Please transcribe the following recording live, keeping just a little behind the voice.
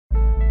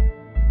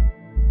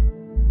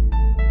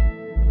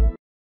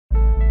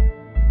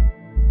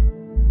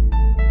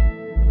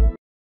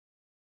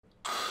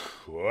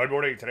Good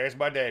morning. Today's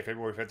Monday,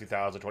 February 5th,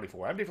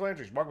 2024. I'm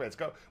Landry. Market, let's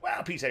go.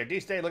 Wow, peace out of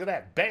D-State. Look at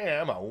that.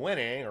 Bam,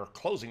 winning or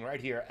closing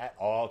right here at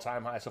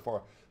all-time high so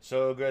far.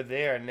 So good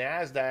there.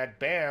 NASDAQ,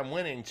 bam,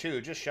 winning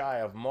too. Just shy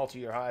of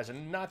multi-year highs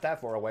and not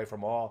that far away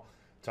from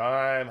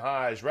all-time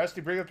highs. Rusty,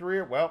 bring up the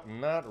rear? Well,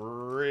 not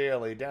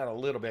really. Down a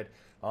little bit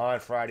on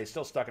Friday.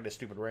 Still stuck in this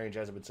stupid range,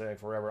 as I've been saying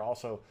forever.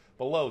 Also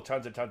below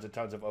tons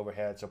of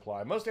overhead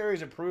supply. Most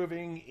areas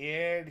improving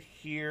in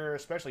here,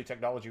 especially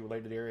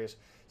technology-related areas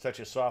such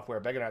as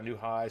software, banging out new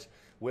highs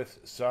with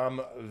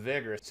some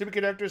vigor.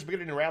 Semiconductors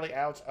beginning to rally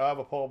out of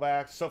a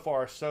pullback. So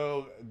far,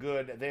 so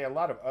good. There are a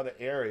lot of other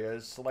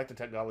areas. Selected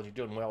technology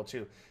doing well,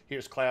 too.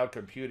 Here's cloud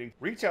computing.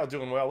 Retail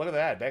doing well. Look at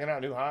that. Banging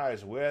out new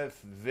highs with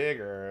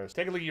vigor.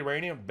 Take a look at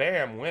uranium.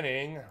 Bam,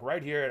 winning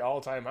right here at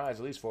all-time highs,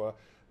 at least for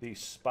the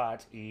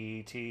spot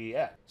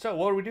ETF. So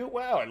what do we do?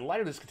 Well, in light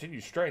of this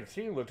continued strength,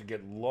 seeing look to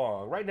get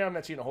long. Right now, I'm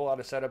not seeing a whole lot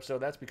of setup, so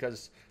that's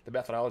because the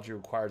methodology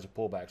requires a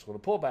pullback. So with a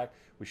pullback,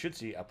 we should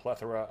see a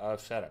plethora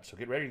of setups. So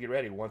get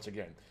ready once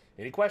again.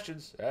 Any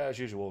questions? As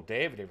usual,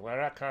 Dave at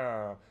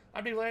DaveLandry.com.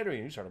 I'm Dave Landry,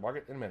 and you start the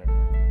market in a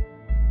minute.